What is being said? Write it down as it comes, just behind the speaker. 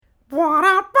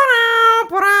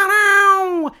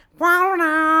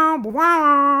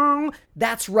time?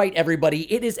 That's right,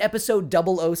 everybody. It is episode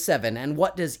 007, and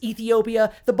what does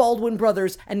Ethiopia, the Baldwin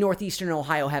brothers, and Northeastern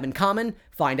Ohio have in common?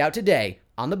 Find out today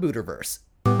on the Buterverse.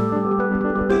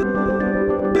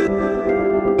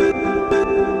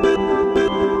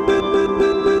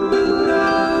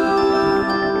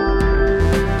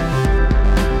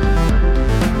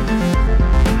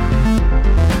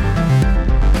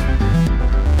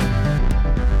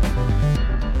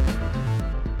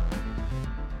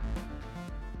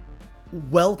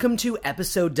 Welcome to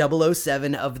episode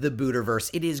 007 of the Buterverse.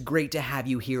 It is great to have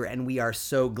you here, and we are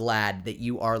so glad that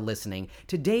you are listening.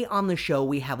 Today on the show,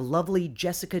 we have lovely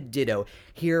Jessica Ditto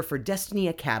here for Destiny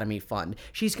Academy Fund.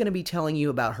 She's going to be telling you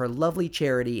about her lovely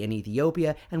charity in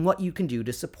Ethiopia and what you can do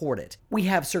to support it. We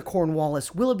have Sir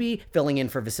Cornwallis Willoughby filling in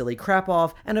for Vasily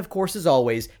Krapov, and of course, as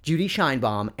always, Judy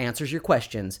Scheinbaum answers your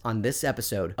questions on this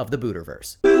episode of the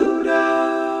Buterverse.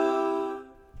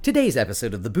 Today's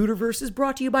episode of the Buterverse is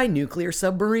brought to you by nuclear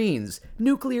submarines.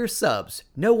 Nuclear subs.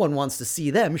 No one wants to see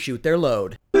them shoot their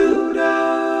load.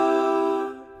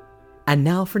 And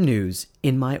now for news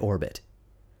in my orbit.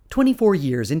 24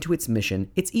 years into its mission,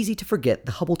 it's easy to forget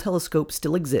the Hubble telescope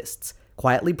still exists,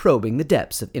 quietly probing the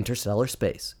depths of interstellar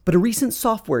space. But a recent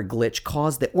software glitch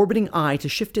caused the orbiting eye to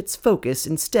shift its focus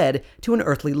instead to an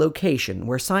earthly location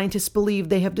where scientists believe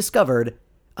they have discovered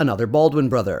another Baldwin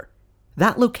brother.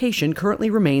 That location currently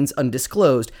remains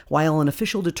undisclosed, while an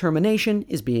official determination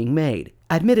is being made.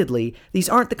 Admittedly, these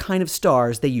aren't the kind of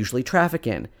stars they usually traffic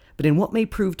in, but in what may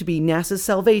prove to be NASA's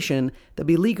salvation, the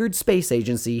beleaguered space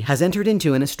agency has entered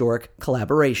into an historic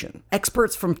collaboration.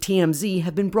 Experts from TMZ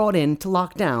have been brought in to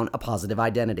lock down a positive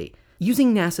identity.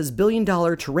 Using NASA's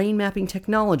billion-dollar terrain mapping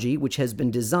technology, which has been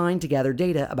designed to gather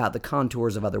data about the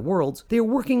contours of other worlds, they are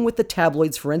working with the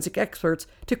tabloid's forensic experts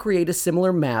to create a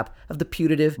similar map of the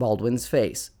putative Baldwin's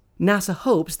face. NASA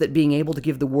hopes that being able to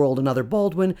give the world another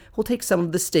Baldwin will take some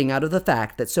of the sting out of the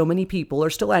fact that so many people are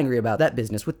still angry about that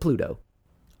business with Pluto.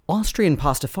 Austrian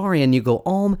pastafarian Hugo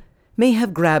Alm may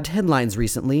have grabbed headlines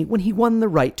recently when he won the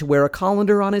right to wear a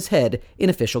colander on his head in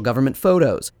official government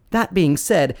photos. That being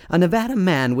said, a Nevada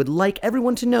man would like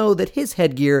everyone to know that his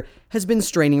headgear has been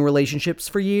straining relationships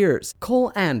for years.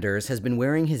 Cole Anders has been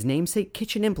wearing his namesake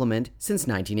kitchen implement since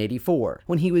 1984,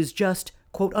 when he was just,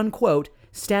 quote-unquote,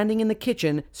 standing in the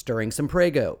kitchen stirring some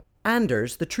Prego.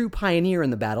 Anders, the true pioneer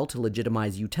in the battle to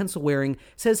legitimize utensil wearing,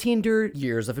 says he endured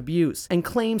years of abuse and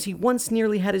claims he once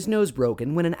nearly had his nose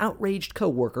broken when an outraged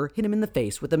coworker hit him in the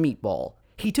face with a meatball.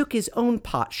 He took his own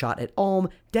pot shot at Alm,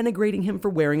 denigrating him for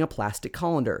wearing a plastic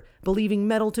colander, believing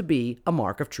metal to be a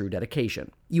mark of true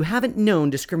dedication. You haven't known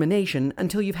discrimination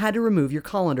until you've had to remove your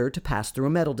colander to pass through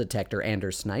a metal detector,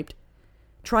 Anders sniped.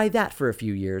 Try that for a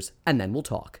few years, and then we'll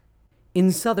talk.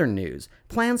 In Southern news,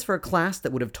 plans for a class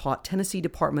that would have taught Tennessee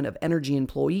Department of Energy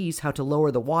employees how to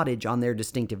lower the wattage on their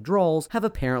distinctive drawls have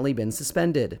apparently been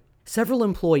suspended. Several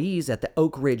employees at the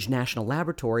Oak Ridge National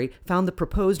Laboratory found the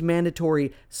proposed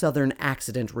mandatory Southern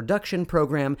Accident Reduction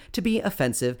Program to be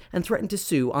offensive and threatened to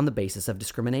sue on the basis of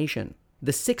discrimination.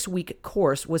 The 6-week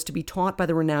course was to be taught by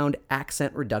the renowned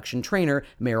accent reduction trainer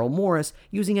Merrill Morris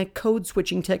using a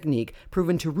code-switching technique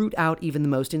proven to root out even the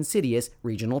most insidious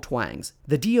regional twangs.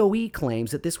 The DOE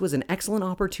claims that this was an excellent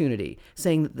opportunity,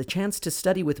 saying that the chance to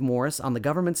study with Morris on the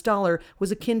government's dollar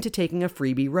was akin to taking a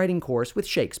freebie writing course with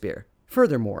Shakespeare.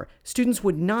 Furthermore, students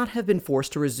would not have been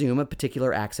forced to resume a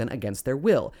particular accent against their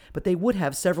will, but they would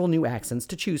have several new accents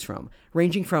to choose from,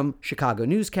 ranging from Chicago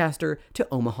newscaster to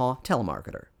Omaha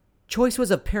telemarketer. Choice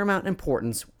was of paramount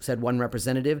importance, said one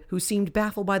representative who seemed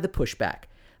baffled by the pushback.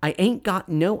 I ain't got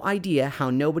no idea how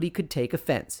nobody could take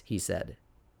offense, he said.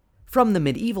 From the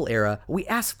medieval era, we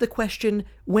asked the question,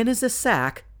 when is a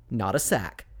sack not a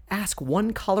sack? Ask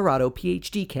one Colorado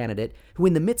PhD candidate who,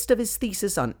 in the midst of his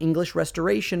thesis on English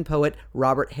Restoration poet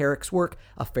Robert Herrick's work,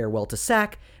 A Farewell to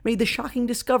Sack, made the shocking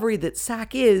discovery that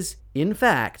sack is, in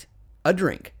fact, a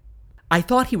drink. I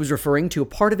thought he was referring to a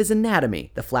part of his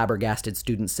anatomy, the flabbergasted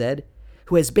student said,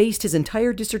 who has based his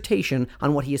entire dissertation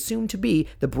on what he assumed to be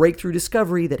the breakthrough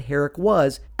discovery that Herrick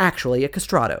was actually a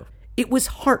castrato. It was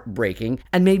heartbreaking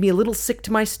and made me a little sick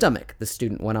to my stomach, the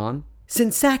student went on.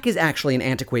 Since sack is actually an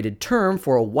antiquated term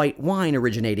for a white wine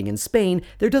originating in Spain,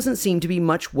 there doesn't seem to be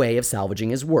much way of salvaging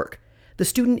his work. The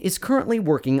student is currently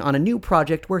working on a new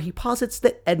project where he posits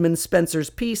that Edmund Spenser's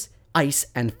piece, Ice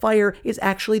and Fire, is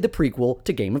actually the prequel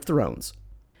to Game of Thrones.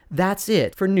 That's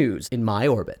it for news in my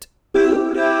orbit.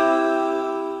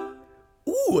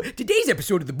 Ooh, today's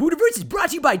episode of the Buterverse is brought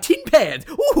to you by Tin Pans.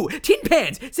 Ooh, Tin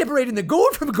Pans, separating the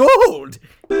gold from gold.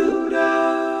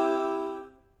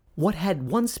 What had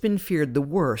once been feared the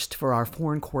worst for our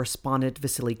foreign correspondent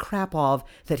Vasily Krapov,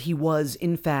 that he was,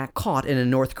 in fact, caught in a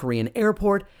North Korean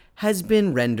airport, has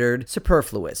been rendered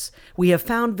superfluous. We have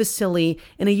found Vasily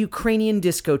in a Ukrainian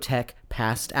discotheque,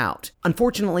 passed out.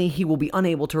 Unfortunately, he will be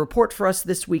unable to report for us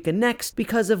this week and next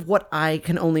because of what I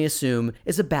can only assume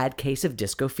is a bad case of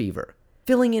disco fever.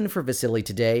 Filling in for Vasily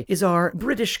today is our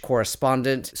British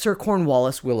correspondent, Sir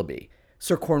Cornwallis Willoughby.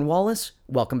 Sir Cornwallis,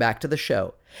 welcome back to the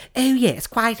show. Oh yes,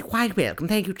 quite welcome.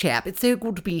 Thank you, chap. It's so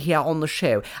good to be here on the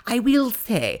show. I will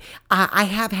say, I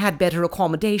have had better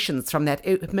accommodations from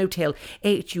that Motel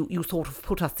 8 you sort of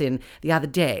put us in the other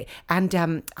day.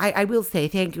 And I will say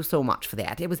thank you so much for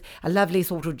that. It was a lovely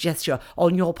sort of gesture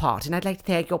on your part, and I'd like to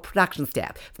thank your production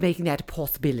staff for making that a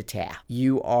possibility.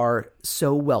 You are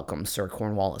so welcome, Sir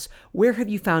Cornwallis. Where have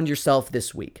you found yourself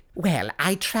this week? Well,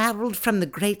 I travelled from the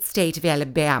great state of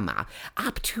Alabama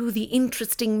up to the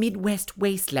interesting Midwest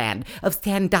wasteland of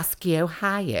Sandusky,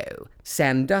 Ohio.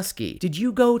 Sandusky. Did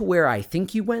you go where I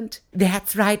think you went?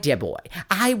 That's right, dear boy.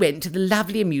 I went to the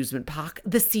lovely amusement park,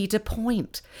 the Cedar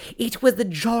Point. It was a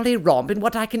jolly romp in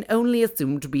what I can only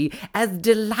assume to be as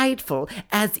delightful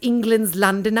as England's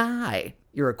London Eye.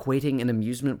 You're equating an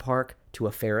amusement park to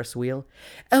a Ferris wheel?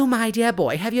 Oh, my dear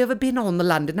boy, have you ever been on the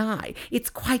London Eye? It's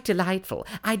quite delightful.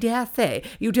 I dare say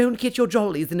you don't get your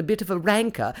jollies in a bit of a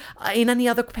rancor in any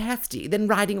other capacity than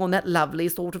riding on that lovely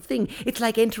sort of thing. It's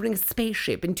like entering a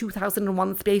spaceship in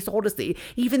 2001 Space Odyssey,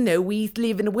 even though we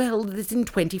live in a world that's in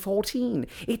 2014.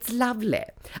 It's lovely.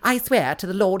 I swear to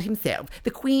the Lord himself,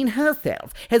 the Queen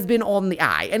herself has been on the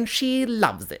Eye, and she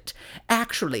loves it.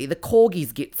 Actually, the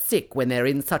corgis get sick when they're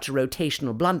in such a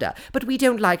rotational blunder, but we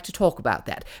don't like to talk about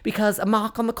that, because a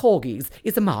mark on the corgis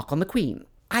is a mark on the Queen.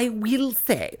 I will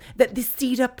say that this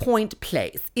Cedar Point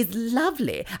place is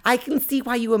lovely. I can see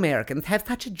why you Americans have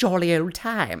such a jolly old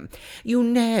time. You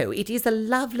know, it is a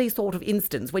lovely sort of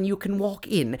instance when you can walk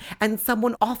in and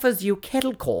someone offers you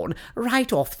kettle corn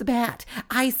right off the bat.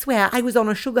 I swear I was on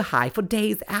a sugar high for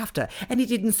days after, and it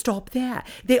didn't stop there.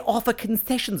 They offer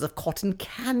concessions of cotton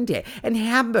candy and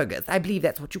hamburgers. I believe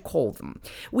that's what you call them.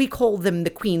 We call them the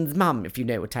Queen's mum, if you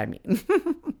know what I mean.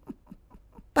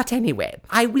 But anyway,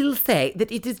 I will say that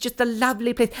it is just a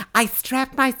lovely place. I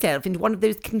strapped myself into one of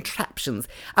those contraptions.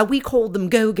 We call them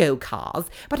go-go cars,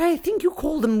 but I think you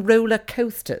call them roller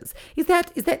coasters. Is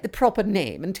that the proper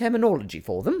name and terminology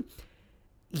for them?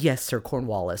 Yes, Sir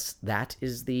Cornwallis, that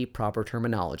is the proper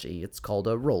terminology. It's called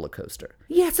a roller coaster.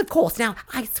 Yes, of course. Now,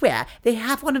 I swear, they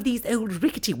have one of these old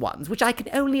rickety ones, which I can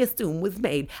only assume was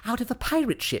made out of a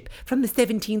pirate ship from the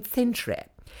 17th century.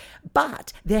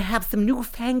 But they have some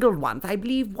newfangled ones. I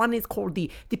believe one is called the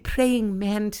praying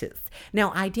mantis.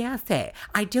 Now, I dare say,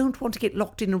 I don't want to get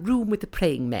locked in a room with the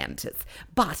praying mantis,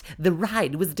 but the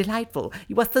ride was delightful.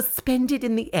 You are suspended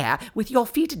in the air with your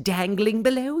feet dangling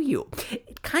below you.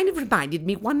 It kind of reminded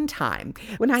me one time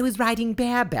when I was riding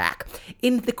bareback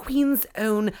in the Queen's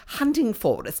own hunting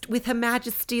forest with Her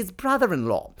Majesty's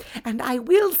brother-in-law, and I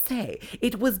will say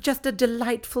it was just a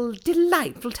delightful,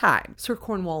 delightful time. Sir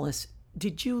Cornwallis,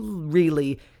 did you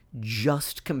really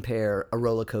just compare a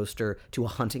roller coaster to a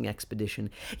hunting expedition?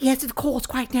 Yes, of course,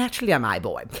 quite naturally, my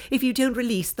boy. If you don't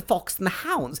release the fox and the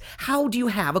hounds, how do you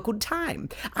have a good time?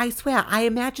 I swear, I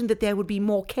imagined that there would be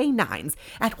more canines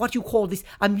at what you call this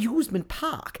amusement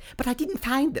park, but I didn't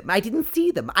find them. I didn't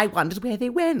see them. I wondered where they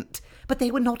went, but they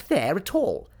were not there at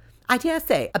all. I dare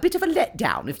say, a bit of a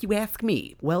letdown, if you ask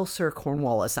me. Well, Sir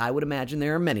Cornwallis, I would imagine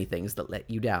there are many things that let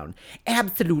you down.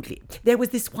 Absolutely. There was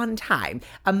this one time,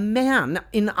 a man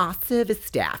in our service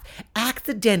staff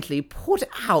accidentally put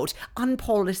out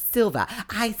unpolished silver.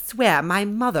 I swear, my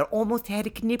mother almost had a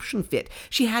conniption fit.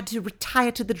 She had to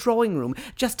retire to the drawing room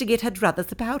just to get her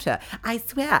druthers about her. I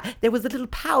swear, there was a little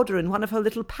powder in one of her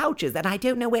little pouches, and I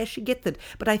don't know where she gets it,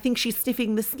 but I think she's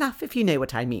sniffing the snuff, if you know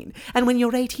what I mean. And when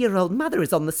your 80-year-old mother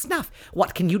is on the snuff,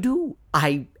 what can you do?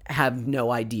 I have no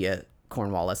idea,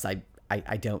 Cornwallis.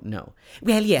 I don't know.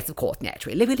 Well, yes, of course,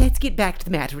 naturally. Let's get back to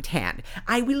the matter at hand.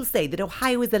 I will say that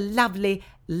Ohio is a lovely,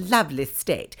 lovely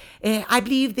state. I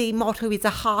believe the motto is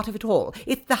the heart of it all.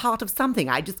 It's the heart of something.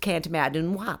 I just can't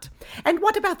imagine what. And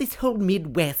what about this whole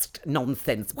Midwest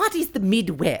nonsense? What is the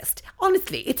Midwest?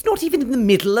 Honestly, it's not even in the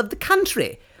middle of the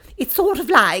country. It's sort of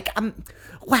like,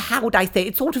 well, how would I say?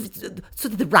 It's sort of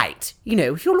the right. You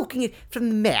know, if you're looking at from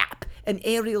the map, an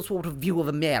aerial sort of view of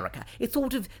America. It's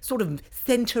sort of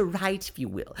center-right, if you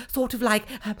will. Sort of like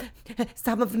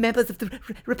some of the members of the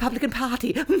Republican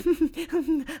Party.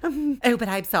 Oh, but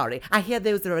I'm sorry. I hear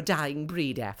those are a dying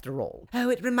breed after all. Oh,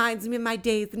 it reminds me of my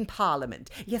days in Parliament.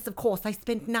 Yes, of course, I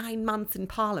spent 9 months in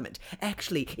Parliament.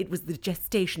 Actually, it was the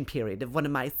gestation period of one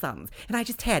of my sons, and I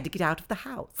just had to get out of the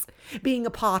House. Being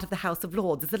a part of the House of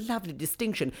Lords is a lovely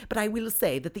distinction, but I will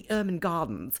say that the Ermine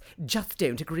Gardens just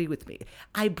don't agree with me.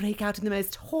 I break out in the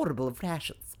most horrible of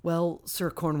rashes. Well,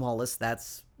 Sir Cornwallis,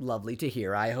 that's lovely to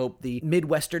hear. I hope the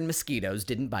Midwestern mosquitoes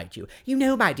didn't bite you. You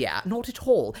know, my dear, not at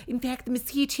all. In fact, the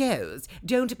mosquitoes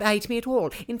don't bite me at all.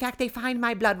 In fact, they find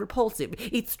my blood repulsive.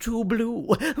 It's too blue.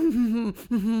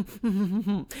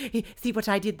 See what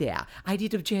I did there? I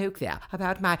did a joke there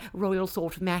about my royal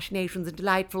sort of machinations and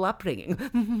delightful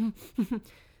upbringing.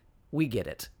 We get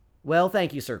it. Well,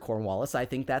 thank you, Sir Cornwallis. I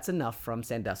think that's enough from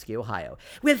Sandusky, Ohio.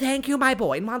 Well, thank you, my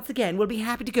boy, and once again, we'll be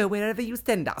happy to go wherever you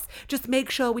send us. Just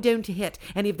make sure we don't hit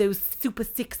any of those Super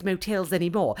 6 motels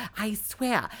anymore. I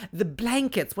swear, the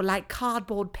blankets were like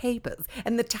cardboard papers,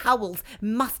 and the towels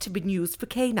must have been used for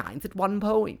canines at one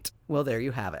point. Well, there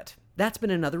you have it. That's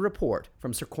been another report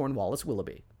from Sir Cornwallis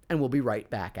Willoughby, and we'll be right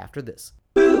back after this.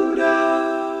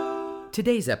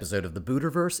 Today's episode of the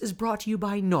Buterverse is brought to you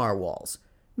by Narwhals.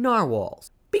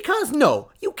 Narwhals. Because no,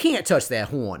 you can't touch that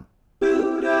horn.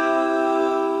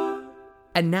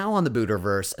 And now on the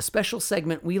Buterverse, a special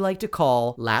segment we like to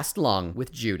call Last Lung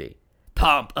with Judy.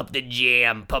 Pump up the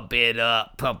jam, pump it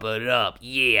up,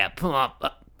 yeah, pump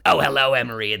up. Oh, hello,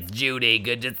 Emery, it's Judy,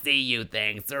 good to see you,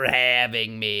 thanks for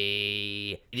having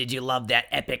me. Did you love that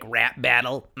epic rap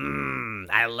battle?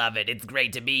 I love it, it's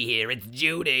great to be here, it's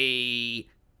Judy.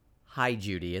 Hi,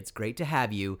 Judy, it's great to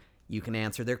have you. You can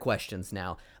answer their questions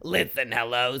now. Listen,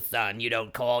 hello, son. You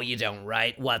don't call, you don't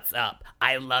write. What's up?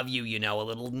 I love you, you know, a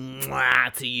little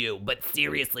mwah to you. But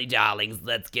seriously, darlings,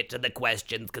 let's get to the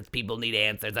questions, because people need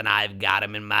answers, and I've got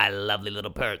them in my lovely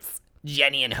little purse.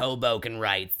 Jenny in Hoboken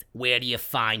writes, where do you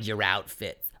find your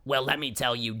outfits? Well, let me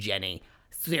tell you, Jenny.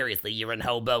 Seriously, you're in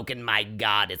Hoboken? My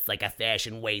God, it's like a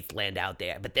fashion wasteland out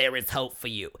there. But there is hope for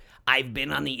you. I've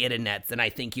been on the internets, and I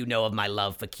think you know of my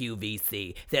love for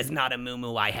QVC. There's not a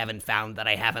muumuu I haven't found that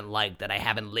I haven't liked, that I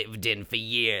haven't lived in for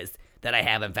years, that I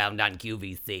haven't found on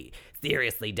QVC.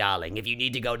 Seriously, darling, if you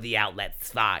need to go to the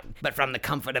outlets, fine. But from the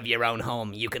comfort of your own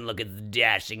home, you can look as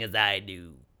dashing as I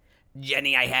do.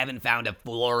 Jenny, I haven't found a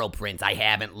floral print I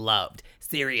haven't loved.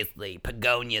 Seriously,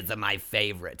 begonias are my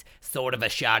favorite. Sort of a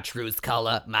chartreuse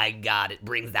color. My God, it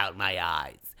brings out my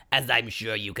eyes. As I'm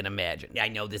sure you can imagine. I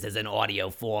know this is an audio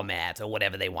format, or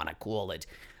whatever they want to call it.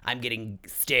 I'm getting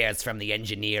stares from the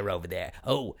engineer over there.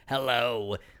 Oh,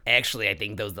 hello. Actually, I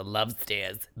think those are love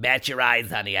stares. Bat your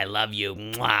eyes, honey. I love you.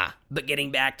 Mwah. But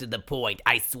getting back to the point,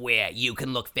 I swear, you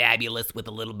can look fabulous with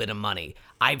a little bit of money.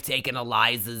 I've taken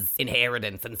Eliza's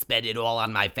inheritance and spent it all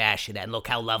on my fashion, and look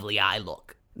how lovely I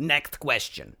look. Next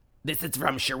question. This is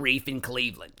from Sharif in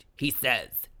Cleveland. He says,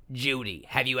 Judy,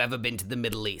 have you ever been to the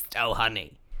Middle East? Oh,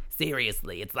 honey.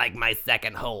 Seriously, it's like my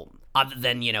second home. Other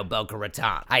than, Boca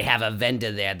Raton. I have a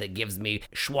vendor there that gives me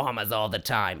shawarmas all the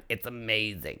time. It's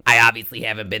amazing. I obviously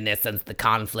haven't been there since the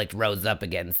conflict rose up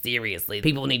again. Seriously,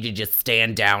 people need to just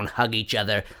stand down, hug each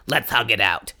other. Let's hug it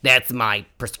out. That's my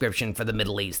prescription for the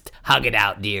Middle East. Hug it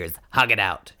out, dears. Hug it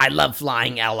out. I love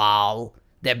flying El Al.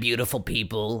 They're beautiful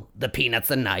people. The peanuts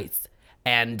are nice.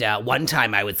 And one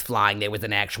time I was flying, there was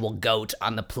an actual goat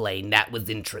on the plane. That was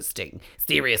interesting.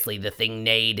 Seriously, the thing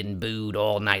neighed and booed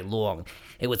all night long.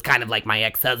 It was kind of like my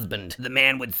ex-husband. The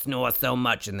man would snore so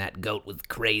much and that goat was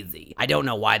crazy. I don't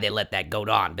know why they let that goat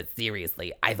on, but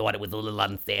seriously, I thought it was a little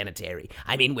unsanitary.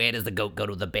 I mean, where does a goat go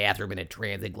to the bathroom in a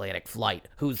transatlantic flight?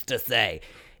 Who's to say?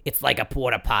 It's like a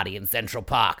porta potty in Central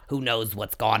Park. Who knows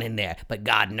what's gone in there, but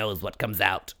God knows what comes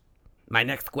out. My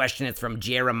next question is from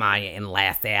Jeremiah in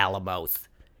Los Alamos.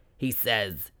 He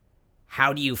says,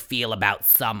 how do you feel about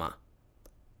summer?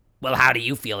 Well, how do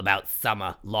you feel about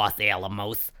summer, Los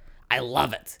Alamos? I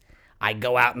love it. I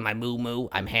go out in my muumuu.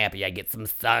 I'm happy. I get some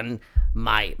sun.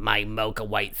 My mocha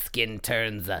white skin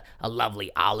turns a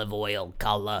lovely olive oil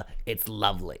color. It's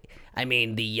lovely. I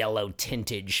mean, the yellow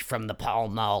tintage from the Pall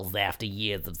Malls after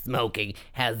years of smoking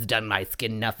has done my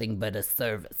skin nothing but a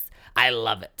service. I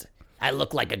love it. I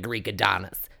look like a Greek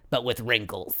Adonis, but with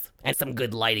wrinkles. And some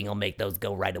good lighting will make those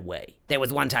go right away. There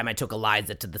was one time I took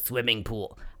Eliza to the swimming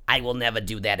pool. I will never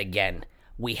do that again.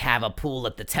 We have a pool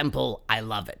at the temple. I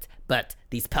love it. But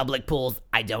these public pools,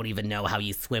 I don't even know how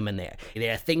you swim in there.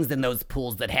 There are things in those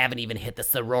pools that haven't even hit the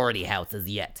sorority houses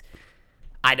yet.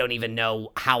 I don't even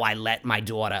know how I let my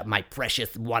daughter, my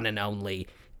precious one and only,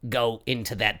 go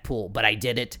into that pool. But I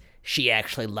did it. She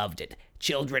actually loved it.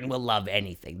 Children will love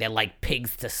anything. They're like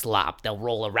pigs to slop. They'll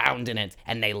roll around in it,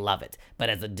 and they love it. But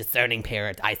as a discerning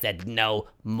parent, I said no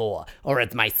more. Or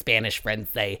as my Spanish friends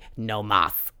say, no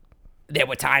más. There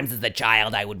were times as a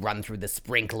child I would run through the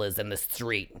sprinklers in the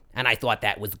street, and I thought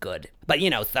that was good. But,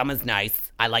 summer's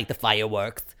nice. I like the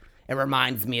fireworks. It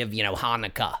reminds me of,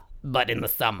 Hanukkah, but in the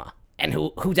summer. And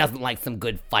who doesn't like some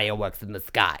good fireworks in the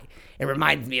sky? It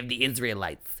reminds me of the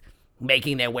Israelites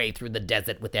making their way through the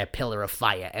desert with their pillar of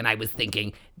fire. And I was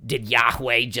thinking, did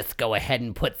Yahweh just go ahead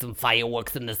and put some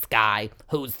fireworks in the sky?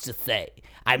 Who's to say?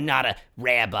 I'm not a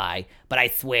rabbi, but I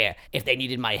swear, if they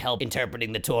needed my help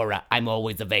interpreting the Torah, I'm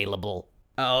always available.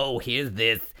 Oh, here's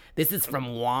this. This is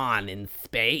from Juan in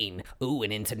Spain. Ooh,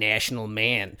 an international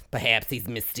man. Perhaps he's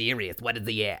mysterious. What does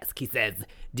he ask? He says,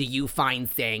 do you find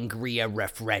sangria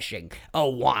refreshing? Oh,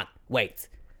 Juan. Wait.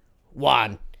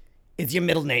 Juan, is your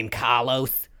middle name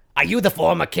Carlos? Are you the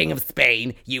former king of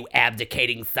Spain, you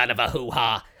abdicating son of a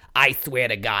hoo-ha? I swear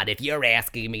to God, if you're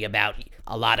asking me about...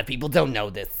 A lot of people don't know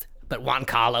this, but Juan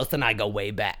Carlos and I go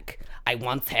way back. I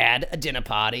once had a dinner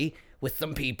party with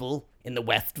some people in the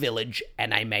West Village,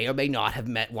 and I may or may not have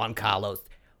met Juan Carlos.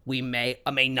 We may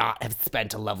or may not have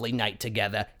spent a lovely night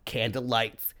together, candle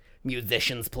lights,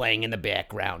 musicians playing in the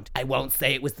background. I won't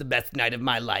say it was the best night of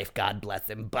my life, God bless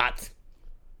him, but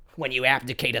when you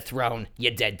abdicate a throne,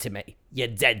 you're dead to me. You're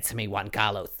dead to me, Juan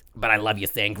Carlos. But I love your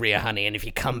sangria, honey, and if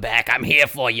you come back, I'm here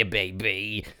for you,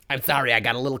 baby. I'm sorry, I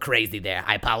got a little crazy there.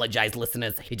 I apologize,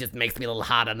 listeners. It just makes me a little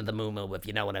hot under the moo-moo, if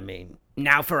you know what I mean.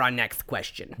 Now for our next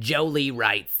question. Jolie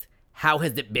writes, how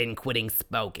has it been quitting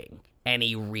smoking?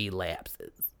 Any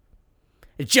relapses?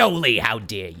 Jolie, how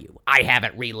dare you? I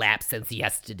haven't relapsed since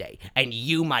yesterday, and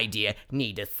you, my dear,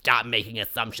 need to stop making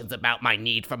assumptions about my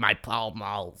need for my Pall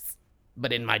Malls.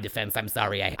 But in my defense, I'm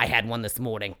sorry, I had one this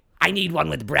morning. I need one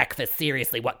with breakfast.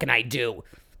 Seriously, what can I do?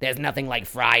 There's nothing like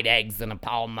fried eggs and a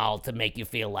Pall Mall to make you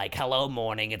feel like, hello,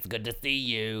 morning, it's good to see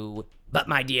you. But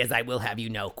my dears, I will have you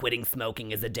know, quitting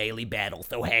smoking is a daily battle,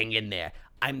 so hang in there.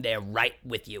 I'm there right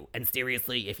with you. And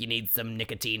seriously, if you need some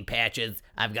nicotine patches,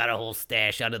 I've got a whole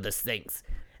stash under the sinks.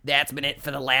 That's been it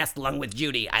for the last Lung with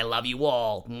Judy. I love you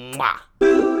all. Mwah.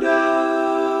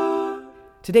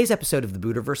 Today's episode of the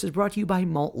Buterverse is brought to you by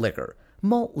malt liquor.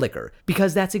 Malt liquor,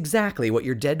 because that's exactly what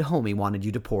your dead homie wanted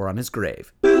you to pour on his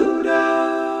grave.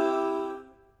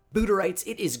 Buterites,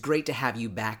 it is great to have you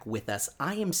back with us.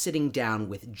 I am sitting down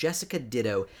with Jessica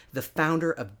Ditto, the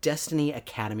founder of Destiny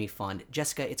Academy Fund.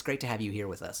 Jessica, it's great to have you here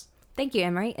with us. Thank you,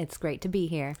 Emery. It's great to be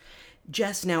here.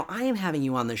 Jess, now I am having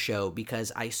you on the show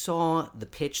because I saw the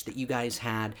pitch that you guys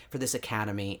had for this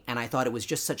academy, and I thought it was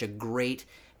just such a great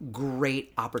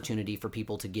opportunity for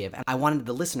people to give. And I wanted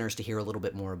the listeners to hear a little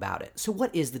bit more about it. So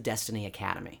what is the Destiny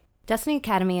Academy? Destiny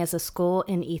Academy is a school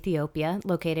in Ethiopia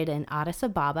located in Addis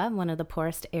Ababa, one of the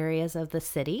poorest areas of the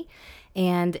city.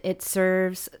 And it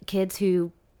serves kids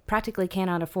who practically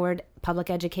cannot afford public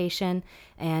education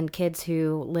and kids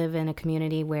who live in a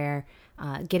community where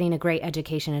getting a great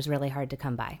education is really hard to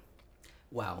come by.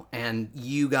 Wow, and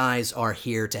you guys are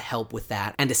here to help with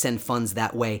that and to send funds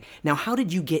that way. Now, how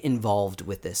did you get involved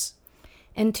with this?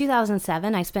 In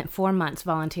 2007, I spent 4 months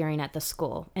volunteering at the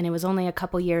school, and it was only a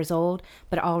couple years old,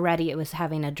 but already it was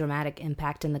having a dramatic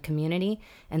impact in the community.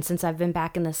 And since I've been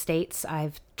back in the States,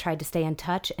 I've tried to stay in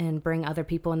touch and bring other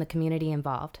people in the community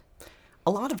involved. A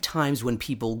lot of times when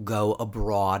people go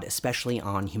abroad, especially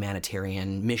on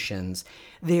humanitarian missions,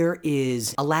 there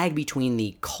is a lag between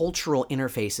the cultural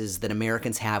interfaces that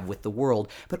Americans have with the world,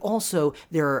 but also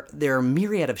there are a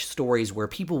myriad of stories where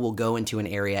people will go into an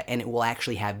area and it will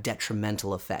actually have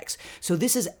detrimental effects. So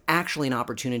this is actually an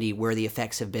opportunity where the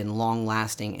effects have been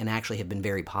long-lasting and actually have been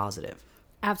very positive.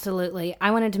 Absolutely. I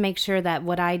wanted to make sure that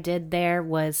what I did there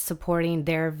was supporting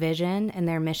their vision and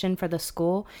their mission for the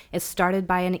school. It started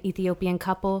by an Ethiopian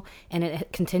couple, and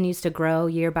it continues to grow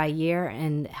year by year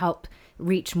and help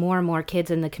reach more and more kids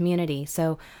in the community.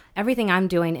 So everything I'm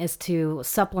doing is to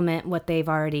supplement what they've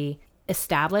already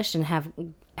established and have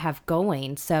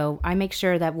going. So I make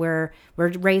sure that we're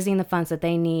raising the funds that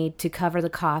they need to cover the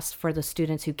cost for the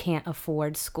students who can't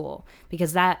afford school,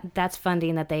 because that's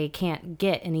funding that they can't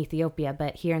get in Ethiopia,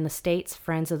 but here in the States,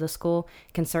 friends of the school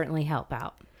can certainly help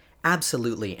out.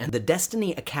 Absolutely. And the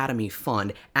Destiny Academy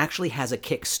Fund actually has a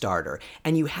Kickstarter.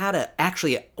 And you had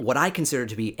what I consider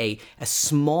to be a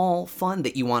small fund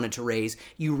that you wanted to raise.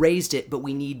 You raised it, but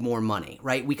we need more money,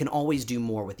 right? We can always do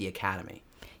more with the Academy.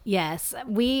 Yes,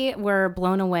 we were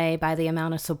blown away by the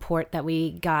amount of support that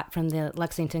we got from the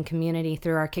Lexington community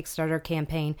through our Kickstarter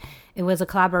campaign. It was a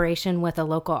collaboration with a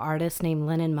local artist named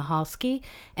Lennon Mahalski,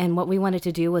 and what we wanted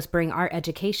to do was bring art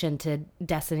education to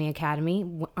Destiny Academy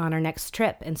on our next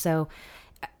trip. And so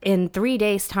in 3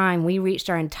 days' time, we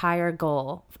reached our entire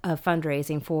goal of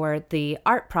fundraising for the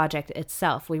art project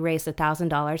itself. We raised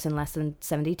 $1,000 in less than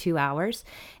 72 hours,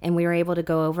 and we were able to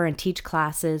go over and teach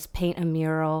classes, paint a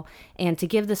mural, and to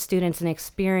give the students an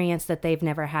experience that they've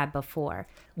never had before.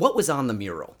 What was on the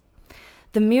mural?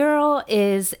 The mural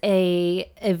is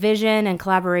a vision and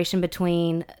collaboration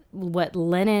between what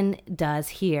Lennon does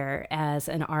here as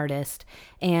an artist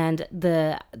and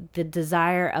the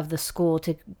desire of the school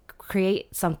to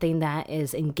create something that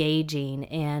is engaging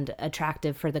and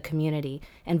attractive for the community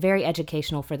and very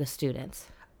educational for the students.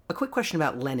 A quick question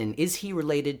about Lennon. Is he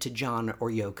related to John or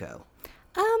Yoko?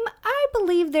 I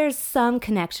believe there's some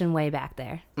connection way back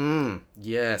there.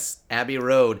 Yes, Abbey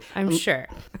Road. I'm sure.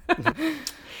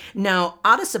 Now,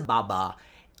 Addis Ababa,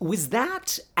 was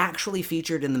that actually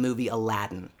featured in the movie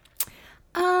Aladdin?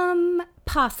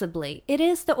 Possibly. It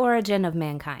is the origin of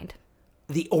mankind.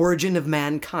 The origin of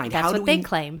mankind. That's what they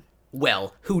claim.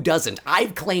 Well, who doesn't?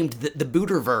 I've claimed that the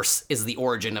Buterverse is the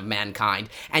origin of mankind,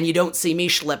 and you don't see me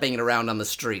schlepping it around on the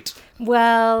street.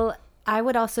 Well, I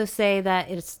would also say that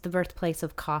it's the birthplace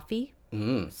of coffee.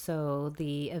 So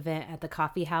the event at the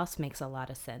coffee house makes a lot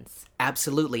of sense.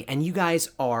 Absolutely. And you guys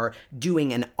are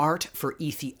doing an Art for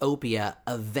Ethiopia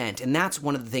event. And that's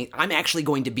one of the things. I'm actually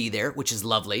going to be there, which is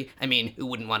lovely. I mean, who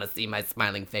wouldn't want to see my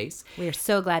smiling face? We're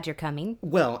so glad you're coming.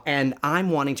 Well, and I'm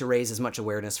wanting to raise as much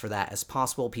awareness for that as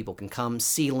possible. People can come,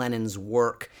 see Lennon's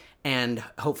work, and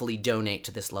hopefully donate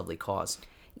to this lovely cause.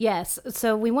 Yes.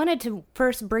 So we wanted to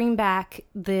first bring back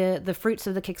the fruits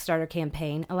of the Kickstarter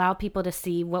campaign, allow people to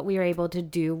see what we were able to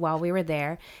do while we were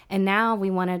there. And now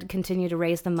we want to continue to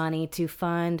raise the money to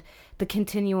fund the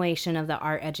continuation of the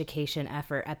art education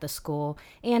effort at the school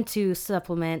and to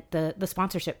supplement the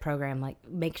sponsorship program, like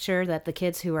make sure that the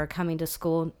kids who are coming to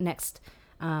school next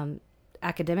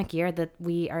academic year, that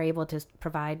we are able to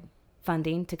provide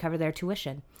funding to cover their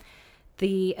tuition.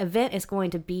 The event is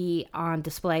going to be on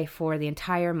display for the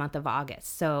entire month of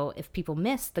August. So if people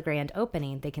miss the grand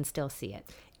opening, they can still see it.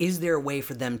 Is there a way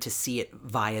for them to see it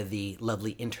via the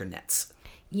lovely internets?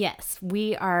 Yes,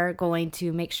 we are going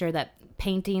to make sure that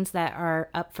paintings that are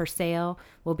up for sale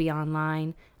will be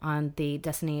online on the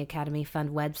Destiny Academy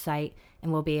Fund website,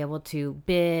 and we'll be able to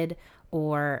bid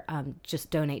or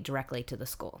just donate directly to the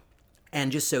school.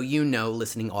 And just so you know,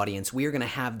 listening audience, we are going to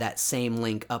have that same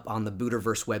link up on the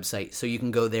Buterverse website, so you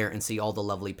can go there and see all the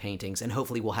lovely paintings, and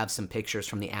hopefully we'll have some pictures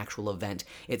from the actual event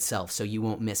itself, so you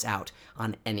won't miss out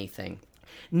on anything.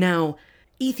 Now,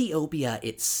 Ethiopia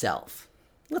itself.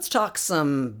 Let's talk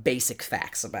some basic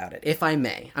facts about it, if I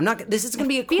may. This is going to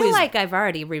be a quiz. I feel like I've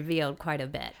already revealed quite a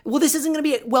bit. Well, this isn't going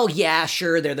to be well, yeah,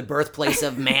 sure, they're the birthplace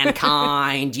of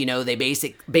mankind. You know, they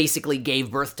basically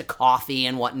gave birth to coffee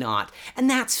and whatnot. And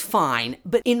that's fine.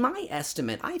 But in my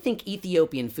estimate, I think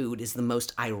Ethiopian food is the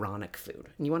most ironic food.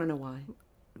 And you want to know why?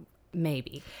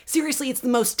 Maybe. Seriously, it's the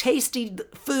most tasty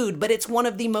food, but it's one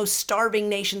of the most starving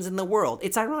nations in the world.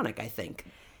 It's ironic, I think.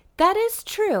 That is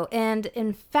true. And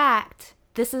in fact,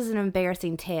 this is an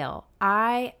embarrassing tale.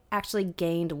 I actually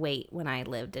gained weight when I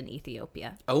lived in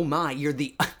Ethiopia. Oh my,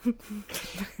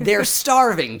 They're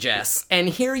starving, Jess. And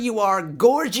here you are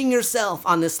gorging yourself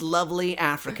on this lovely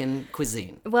African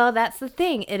cuisine. Well, that's the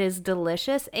thing. It is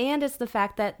delicious, and it's the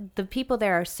fact that the people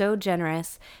there are so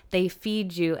generous. They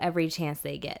feed you every chance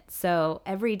they get. So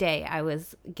every day I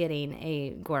was getting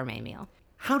a gourmet meal.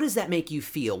 How does that make you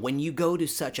feel when you go to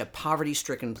such a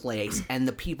poverty-stricken place and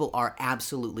the people are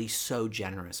absolutely so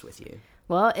generous with you?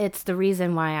 Well, it's the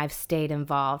reason why I've stayed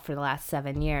involved for the last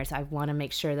 7 years. I want to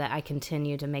make sure that I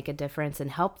continue to make a difference and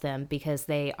help them because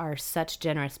they are such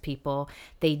generous people.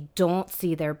 They don't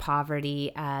see their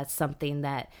poverty as something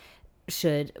that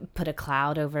should put a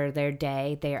cloud over their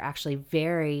day. They are actually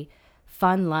very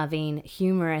fun-loving,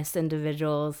 humorous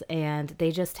individuals, and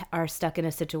they just are stuck in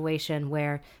a situation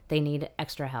where they need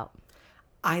extra help.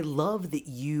 I love that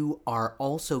you are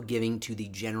also giving to the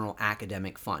General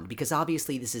Academic Fund, because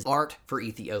obviously this is Art for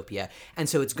Ethiopia, and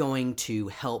so it's going to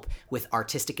help with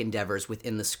artistic endeavors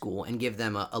within the school and give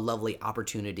them a lovely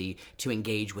opportunity to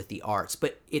engage with the arts.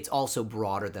 But it's also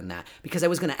broader than that, because I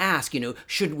was going to ask,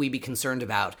 should we be concerned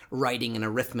about writing and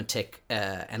arithmetic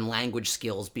and language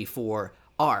skills before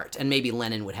art? And maybe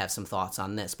Lennon would have some thoughts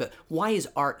on this, but why is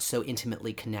art so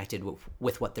intimately connected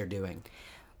with what they're doing?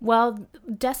 Well,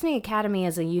 Destiny Academy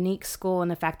is a unique school in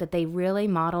the fact that they really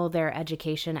model their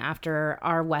education after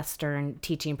our Western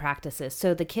teaching practices.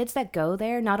 So the kids that go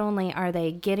there, not only are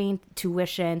they getting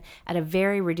tuition at a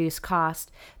very reduced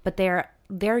cost, but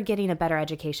they're getting a better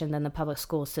education than the public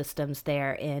school systems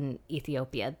there in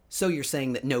Ethiopia. So you're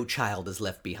saying that no child is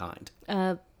left behind?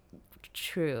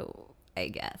 True, I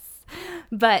guess.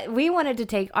 But we wanted to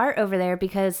take art over there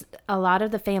because a lot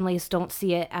of the families don't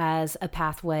see it as a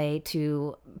pathway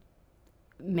to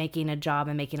making a job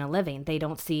and making a living. They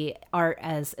don't see art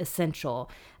as essential.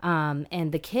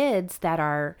 And the kids that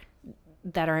are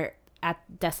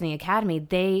at Destiny Academy,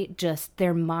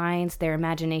 their minds, their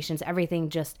imaginations, everything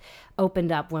just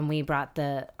opened up when we brought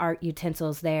the art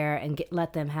utensils there and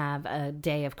let them have a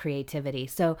day of creativity.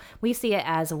 So we see it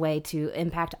as a way to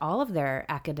impact all of their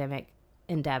academic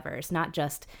endeavors, not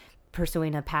just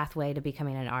pursuing a pathway to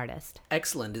becoming an artist.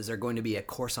 Excellent. Is there going to be a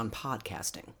course on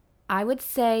podcasting? I would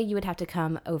say you would have to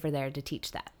come over there to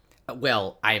teach that.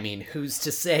 Well, I mean, who's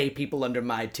to say people under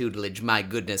my tutelage? My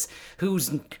goodness. Who's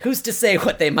to say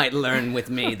what they might learn with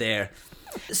me there?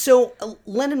 So,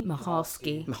 Lenin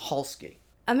Mihalski.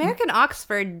 American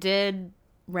Oxford did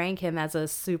rank him as a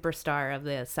superstar of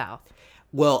the South.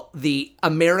 Well, the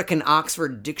American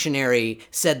Oxford Dictionary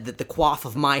said that the coif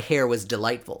of my hair was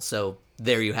delightful, so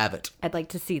there you have it. I'd like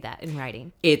to see that in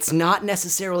writing. It's not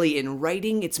necessarily in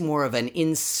writing, it's more of an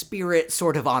in-spirit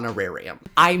sort of honorarium.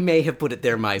 I may have put it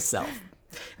there myself.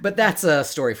 But that's a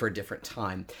story for a different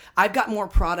time. I've got more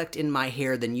product in my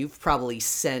hair than you've probably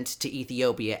sent to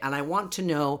Ethiopia, and I want to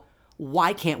know,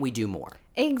 why can't we do more?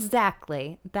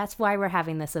 Exactly. That's why we're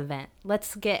having this event.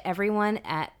 Let's get everyone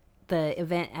at the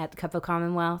event at the Cup of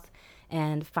Commonwealth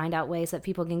and find out ways that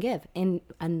people can give. And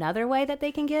another way that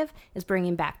they can give is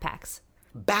bringing backpacks.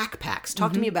 Backpacks.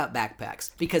 Talk to me about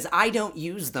backpacks, because I don't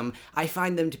use them. I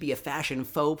find them to be a fashion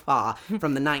faux pas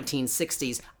from the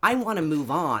 1960s. I want to move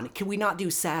on. Can we not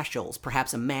do satchels,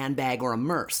 perhaps a man bag or a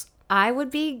merce? I would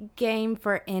be game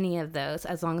for any of those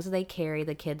as long as they carry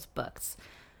the kids' books.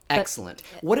 Excellent.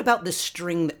 What about the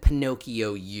string that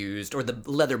Pinocchio used, or the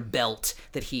leather belt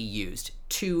that he used?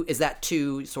 Is that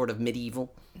too sort of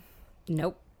medieval?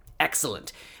 Nope.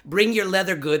 Excellent. Bring your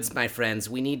leather goods, my friends.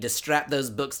 We need to strap those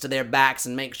books to their backs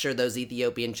and make sure those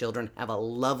Ethiopian children have a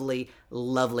lovely,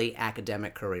 lovely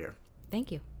academic career.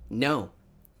 Thank you. No,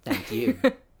 thank you.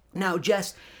 Now,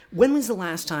 Jess, when was the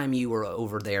last time you were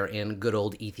over there in good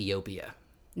old Ethiopia?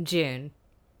 June.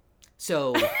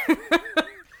 So...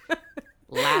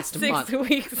 last month. 6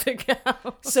 weeks ago.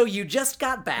 So you just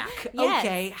got back. Yes.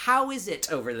 Okay, how is it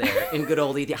over there in good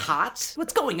old Ethiopia? Hot?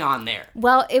 What's going on there?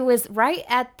 Well, it was right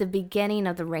at the beginning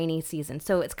of the rainy season,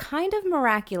 so it's kind of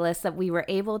miraculous that we were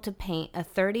able to paint a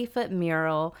 30-foot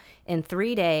mural in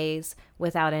 3 days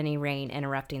without any rain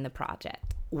interrupting the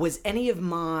project. Was any of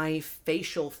my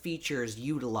facial features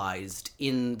utilized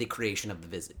in the creation of the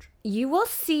visage? You will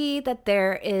see that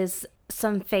there is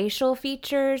some facial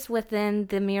features within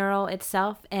the mural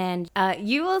itself, and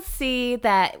you will see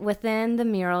that within the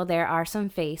mural there are some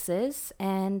faces,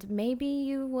 and maybe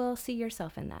you will see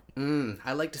yourself in that.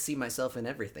 I like to see myself in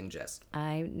everything, Jess.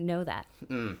 I know that.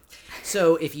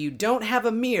 So if you don't have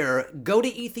a mirror, go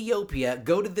to Ethiopia,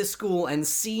 go to this school, and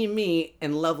see me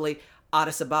in lovely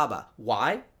Addis Ababa.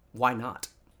 Why? Why not?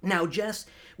 Now, Jess,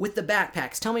 with the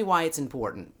backpacks, tell me why it's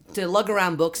important. To lug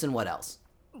around books and what else?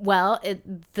 Well,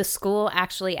 the school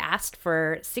actually asked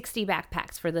for 60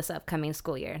 backpacks for this upcoming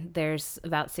school year. There's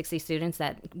about 60 students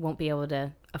that won't be able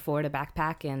to afford a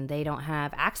backpack, and they don't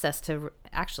have access to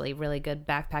actually really good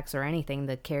backpacks or anything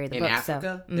to carry the in books.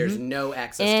 Africa, there's no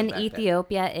access in to backpacks.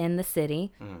 Ethiopia, in the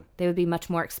city, they would be much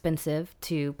more expensive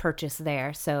to purchase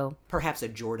there. So Perhaps a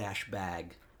Jordache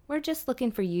bag. we're just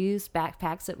looking for used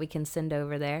backpacks that we can send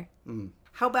over there.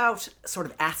 How about sort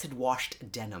of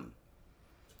acid-washed denim?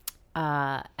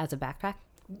 As a backpack?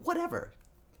 Whatever.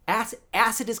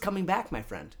 Acid is coming back, my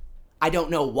friend. I don't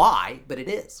know why, but it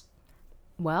is.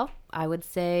 Well, I would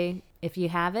say if you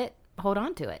have it, hold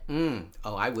on to it.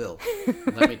 Oh, I will.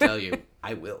 Let me tell you,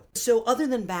 I will. So other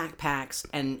than backpacks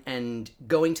and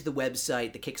going to the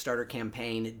website, the Kickstarter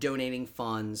campaign, donating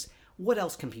funds, what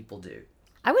else can people do?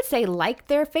 I would say like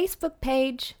their Facebook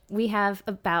page. We have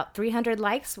about 300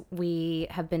 likes. We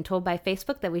have been told by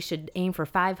Facebook that we should aim for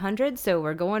 500, so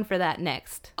we're going for that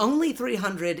next. Only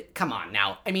 300? Come on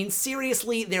now. I mean,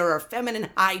 seriously, there are feminine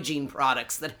hygiene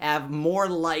products that have more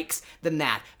likes than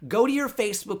that. Go to your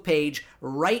Facebook page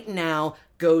right now.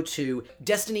 Go to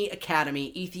Destiny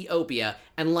Academy Ethiopia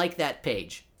and like that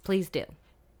page. Please do.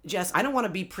 Jess, I don't want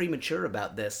to be premature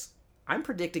about this. I'm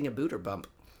predicting a booter bump.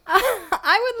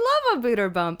 I would love a booter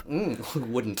bump. Who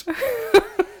wouldn't?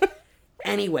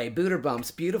 Anyway, Booter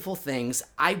Bumps, beautiful things.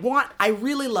 I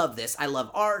really love this. I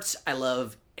love art.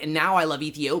 And now I love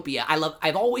Ethiopia.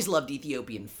 I've always loved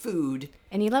Ethiopian food.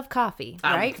 And you love coffee,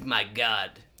 right? Oh, my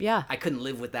God. Yeah. I couldn't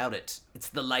live without it. It's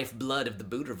the lifeblood of the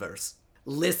Buterverse.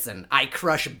 Listen, I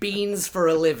crush beans for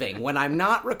a living. When I'm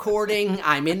not recording,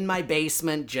 I'm in my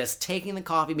basement just taking the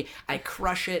coffee bean. I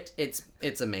crush it.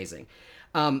 It's amazing.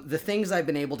 The things I've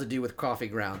been able to do with coffee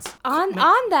grounds. On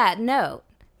that note,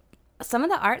 some of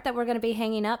the art that we're going to be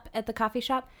hanging up at the coffee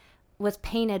shop was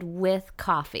painted with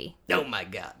coffee. Oh my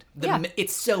God. Yeah.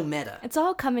 It's so meta. It's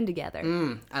all coming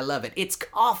together. I love it. It's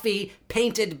coffee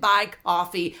painted by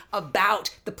coffee about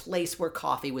the place where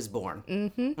coffee was born.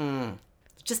 Mm-hmm.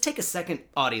 Just take a second,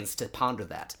 audience, to ponder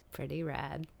that. Pretty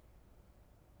rad.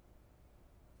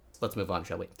 Let's move on,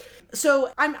 shall we?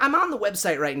 So I'm on the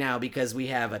website right now because we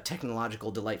have a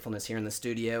technological delightfulness here in the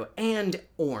studio, and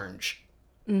orange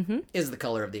is the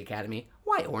color of the Academy.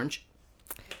 Why orange?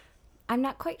 I'm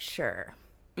not quite sure.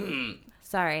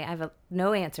 Sorry, I have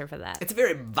no answer for that. It's a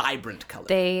very vibrant color.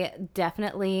 They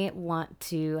definitely want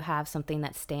to have something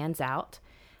that stands out.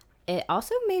 It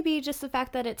also may be just the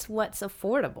fact that it's what's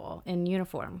affordable in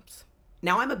uniforms.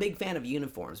 Now, I'm a big fan of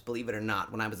uniforms, believe it or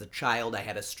not. When I was a child, I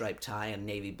had a striped tie and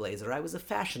navy blazer. I was a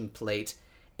fashion plate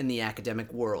in the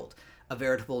academic world, a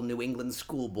veritable New England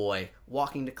schoolboy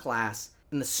walking to class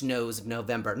in the snows of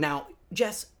November. Now,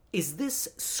 Jess, is this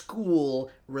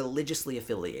school religiously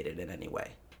affiliated in any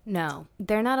way? No,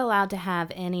 they're not allowed to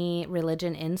have any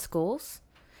religion in schools.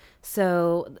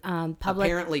 So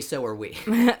Apparently so are we.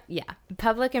 Yeah,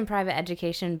 public and private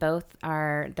education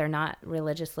they're not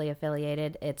religiously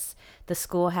affiliated. The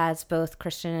school has both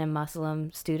Christian and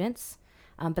Muslim students,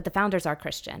 but the founders are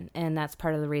Christian, and that's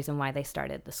part of the reason why they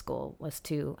started the school, was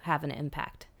to have an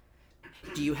impact.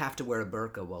 Do you have to wear a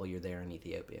burqa while you're there in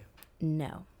Ethiopia?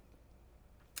 No.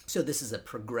 So this is a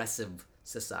progressive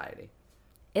society.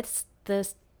 It's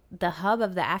the hub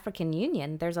of the African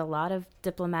Union. There's a lot of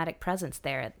diplomatic presence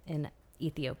there in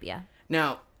Ethiopia.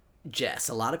 Now, Jess,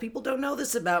 a lot of people don't know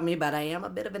this about me, but I am a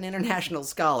bit of an international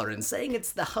scholar, and saying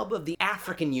it's the hub of the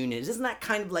African Union, isn't that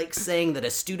kind of like saying that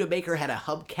a Studebaker had a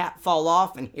hubcap fall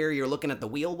off, and here you're looking at the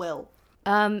wheel well?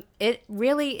 It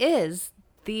really is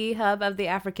the hub of the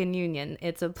African Union.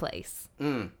 It's a place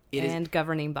and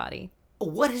governing body.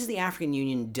 What has the African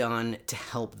Union done to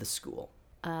help the school?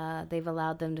 They've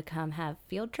allowed them to come have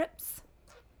field trips.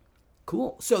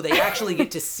 Cool. So they actually get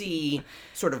to see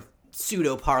sort of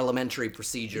pseudo-parliamentary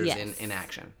procedures in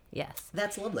action. Yes.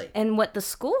 That's lovely. And what the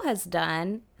school has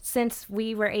done, since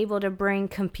we were able to bring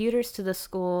computers to the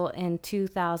school in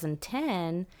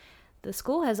 2010, the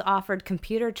school has offered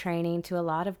computer training to a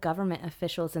lot of government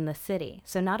officials in the city.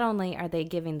 So not only are they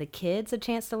giving the kids a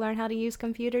chance to learn how to use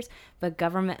computers, but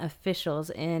government officials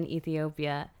in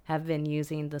Ethiopia have been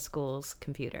using the school's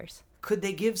computers. Could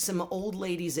they give some old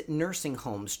ladies at nursing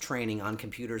homes training on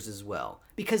computers as well?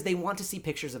 Because they want to see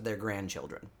pictures of their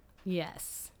grandchildren.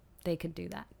 Yes, they could do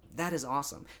that. That is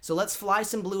awesome. So let's fly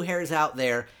some blue hairs out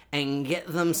there and get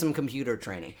them some computer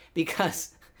training.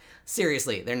 Because,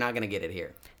 seriously, they're not going to get it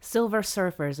here. Silver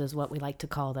surfers is what we like to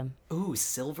call them. Ooh,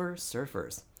 silver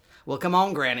surfers. Well, come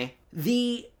on, Granny.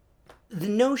 The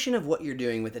notion of what you're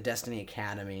doing with the Destiny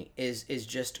Academy is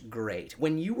just great.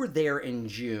 When you were there in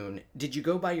June, did you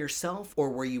go by yourself or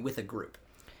were you with a group?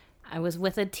 I was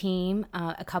with a team,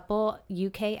 a couple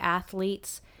UK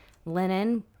athletes.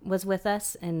 Lennon was with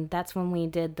us, and that's when we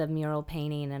did the mural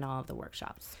painting and all of the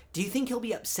workshops. Do you think he'll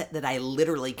be upset that I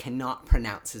literally cannot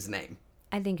pronounce his name?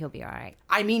 I think he'll be all right.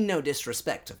 I mean no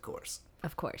disrespect, of course.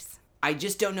 Of course. I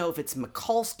just don't know if it's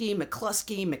McCulsky,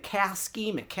 McCluskey,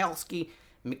 McCaskey, McKelsky,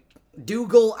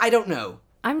 McDougal. I don't know.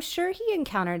 I'm sure he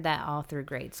encountered that all through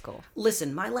grade school.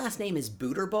 Listen, my last name is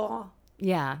Buterbaugh.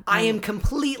 Yeah. I am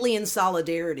completely in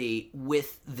solidarity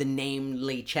with the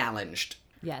namely challenged.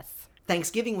 Yes.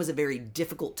 Thanksgiving was a very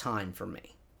difficult time for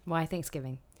me. Why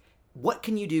Thanksgiving? What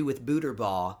can you do with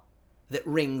Buterbaugh that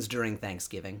rings during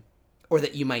Thanksgiving? Or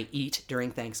that you might eat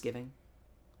during Thanksgiving?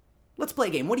 Let's play a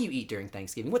game. What do you eat during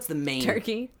Thanksgiving? What's the main...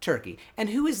 Turkey. Turkey. And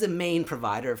who is the main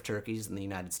provider of turkeys in the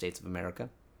United States of America?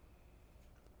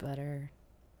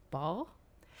 Butterball?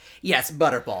 Yes,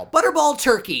 Butterball. Butterball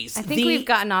turkeys. I think we've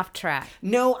gotten off track.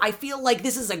 No, I feel like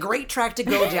this is a great track to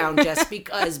go down, Jess,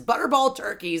 because Butterball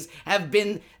turkeys have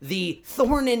been the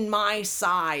thorn in my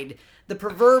side, the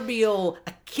proverbial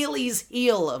Achilles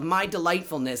heel of my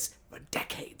delightfulness for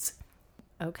decades.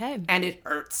 Okay. And it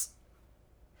hurts.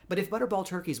 But if Butterball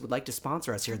Turkeys would like to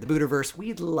sponsor us here at the Buterverse,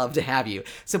 we'd love to have you.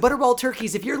 So Butterball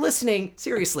Turkeys, if you're listening,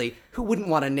 seriously, who wouldn't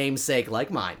want a namesake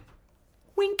like mine?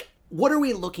 Wink. What are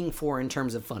we looking for in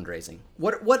terms of fundraising?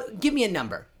 What? Give me a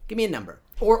number. Give me a number.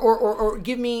 Or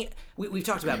give me... We've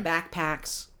talked about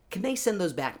backpacks. Can they send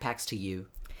those backpacks to you?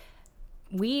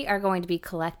 We are going to be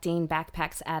collecting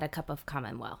backpacks at a Cup of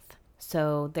Commonwealth.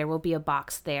 So there will be a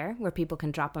box there where people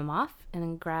can drop them off and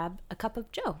then grab a cup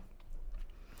of Joe.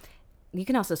 You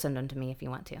can also send them to me if you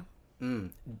want to.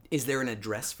 Is there an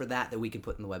address for that we can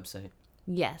put in the website?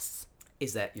 Yes.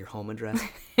 Is that your home address?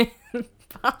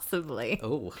 Possibly.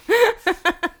 Oh.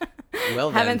 Well,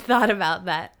 then. Haven't thought about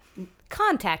that.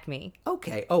 Contact me.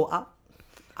 Okay. Oh,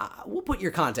 we'll put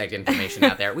your contact information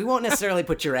out there. We won't necessarily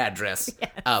put your address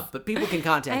up, but people can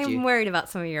contact you. I'm worried about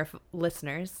some of your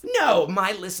listeners. No,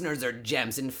 my listeners are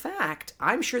gems. In fact,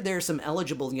 I'm sure there are some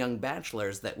eligible young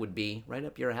bachelors that would be right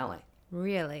up your alley.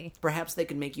 Really? Perhaps they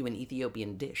could make you an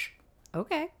Ethiopian dish.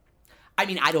 Okay. I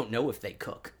mean, I don't know if they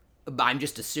cook. But I'm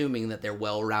just assuming that they're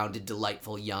well-rounded,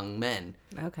 delightful young men.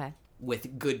 Okay.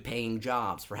 With good-paying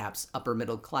jobs, perhaps upper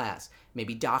middle class,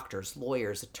 maybe doctors,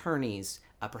 lawyers, attorneys,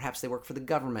 perhaps they work for the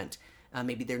government,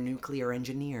 maybe they're nuclear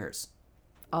engineers.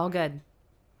 All good.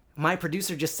 My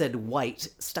producer just said, "White,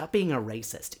 stop being a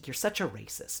racist. You're such a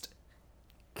racist."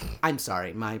 I'm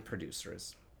sorry, my producer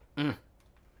is.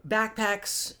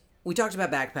 Backpacks. We talked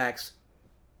about backpacks.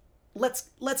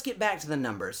 Let's get back to the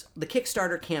numbers. The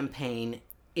Kickstarter campaign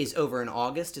is over in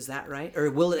August, is that right? Or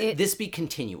will this be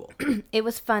continual? It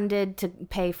was funded to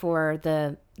pay for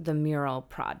the mural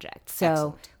project.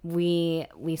 So we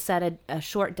set a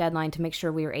short deadline to make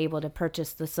sure we were able to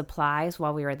purchase the supplies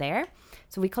while we were there.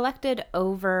 So we collected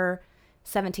over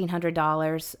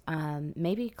 $1,700,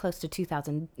 maybe close to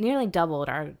 $2,000, nearly doubled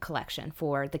our collection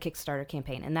for the Kickstarter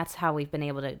campaign. And that's how we've been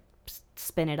able to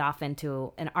spin it off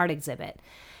into an art exhibit.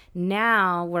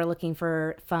 Now we're looking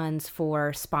for funds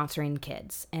for sponsoring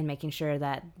kids and making sure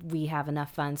that we have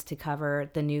enough funds to cover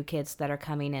the new kids that are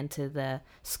coming into the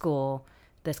school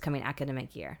this coming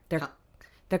academic year.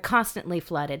 They're constantly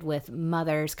flooded with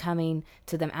mothers coming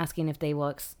to them asking if they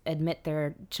will admit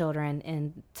their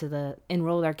children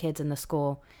enroll their kids in the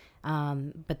school,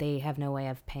 but they have no way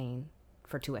of paying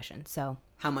for tuition. So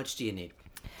how much do you need?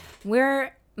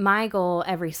 My goal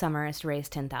every summer is to raise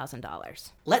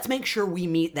 $10,000. Let's make sure we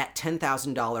meet that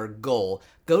 $10,000 goal.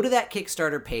 Go to that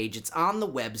Kickstarter page. It's on the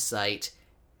website.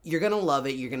 You're going to love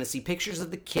it. You're going to see pictures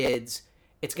of the kids.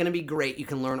 It's going to be great. You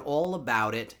can learn all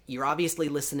about it. You're obviously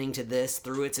listening to this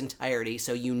through its entirety,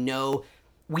 so we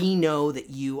know that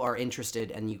you are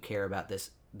interested and you care about this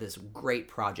great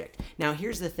project. Now,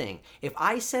 here's the thing. If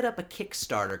I set up a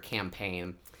Kickstarter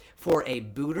campaign for a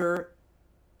Buter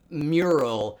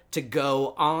mural to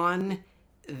go on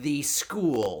the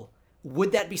school,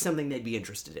 would that be something they'd be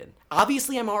interested in?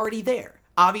 Obviously, I'm already there.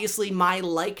 Obviously, my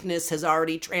likeness has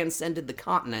already transcended the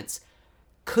continents.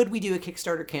 Could we do a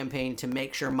Kickstarter campaign to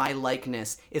make sure my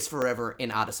likeness is forever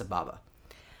in Addis Ababa?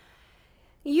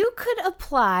 You could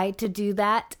apply to do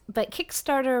that, but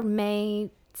Kickstarter may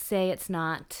say it's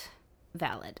not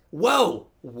valid. Whoa!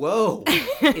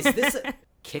 Is this a...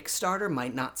 Kickstarter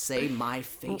might not say my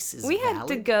face is valid? We had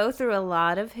to go through a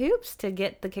lot of hoops to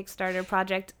get the Kickstarter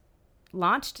project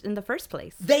launched in the first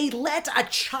place. They let a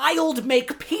child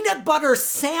make peanut butter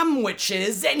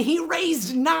sandwiches and he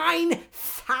raised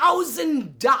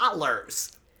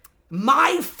 $9,000.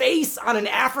 My face on an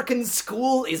African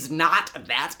school is not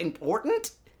that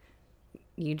important?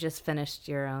 You just finished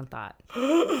your own thought.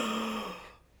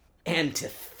 And to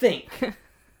think...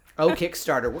 Oh,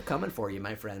 Kickstarter, we're coming for you,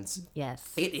 my friends.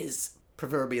 Yes. It is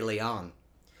proverbially on.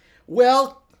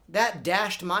 Well, that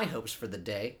dashed my hopes for the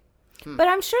day. But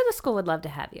I'm sure the school would love to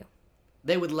have you.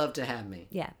 They would love to have me.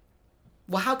 Yeah.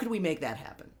 Well, how could we make that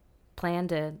happen? Plan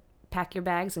to pack your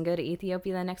bags and go to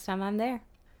Ethiopia the next time I'm there.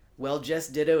 Well, Jess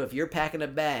Ditto, if you're packing a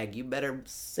bag, you better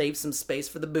save some space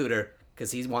for the Buter,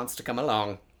 because he wants to come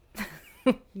along.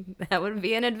 That would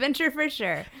be an adventure for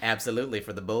sure. Absolutely,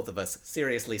 for the both of us.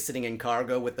 Seriously, sitting in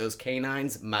cargo with those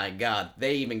canines, my God,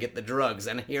 they even get the drugs,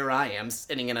 and here I am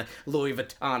sitting in a Louis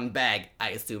Vuitton bag.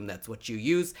 I assume that's what you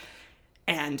use.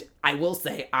 And I will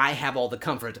say, I have all the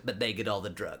comfort, but they get all the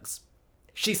drugs.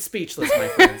 She's speechless, my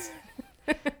friends.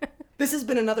 This has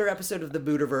been another episode of the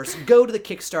Buterverse. Go to the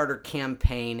Kickstarter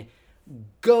campaign.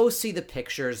 Go see the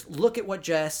pictures. Look at what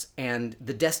Jess and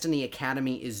the Destiny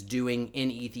Academy is doing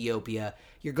in Ethiopia.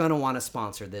 You're going to want to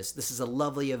sponsor this. This is a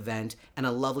lovely event and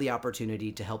a lovely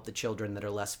opportunity to help the children that are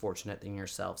less fortunate than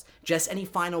yourselves. Jess, any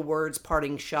final words,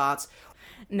 parting shots?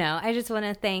 No, I just want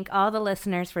to thank all the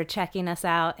listeners for checking us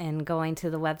out and going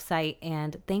to the website.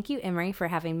 And thank you, Emery, for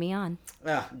having me on.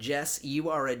 Jess,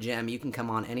 you are a gem. You can come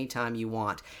on anytime you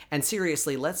want. And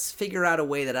seriously, let's figure out a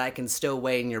way that I can stow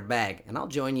away in your bag, and I'll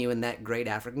join you in that great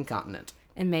African continent.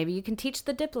 And maybe you can teach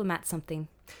the diplomat something.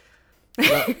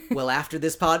 Well, after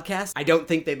this podcast, I don't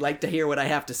think they'd like to hear what I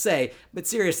have to say, but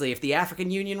seriously, if the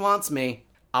African Union wants me,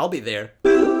 I'll be there.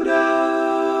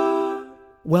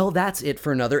 Well, that's it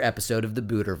for another episode of the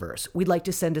Buterverse. We'd like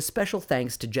to send a special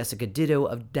thanks to Jessica Ditto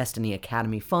of Destiny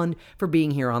Academy Fund for being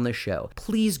here on the show.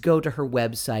 Please go to her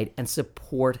website and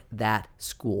support that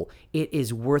school. It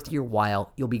is worth your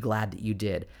while. You'll be glad that you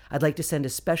did. I'd like to send a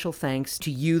special thanks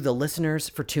to you, the listeners,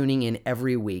 for tuning in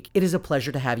every week. It is a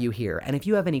pleasure to have you here. And if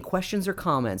you have any questions or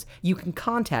comments, you can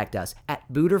contact us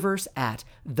at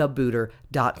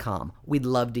buterverse@thebooter.com. We'd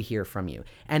love to hear from you.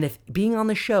 And if being on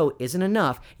the show isn't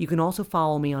enough, you can also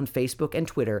follow me on Facebook and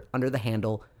Twitter under the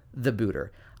handle The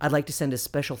Booter. I'd like to send a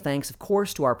special thanks, of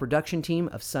course, to our production team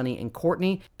of Sunny and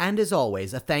Courtney, and as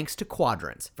always, a thanks to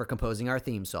Quadrants for composing our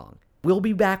theme song. We'll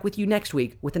be back with you next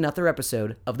week with another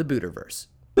episode of the Buterverse.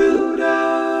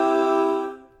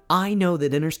 I know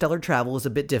that interstellar travel is a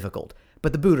bit difficult,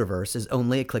 but the Buterverse is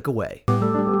only a click away.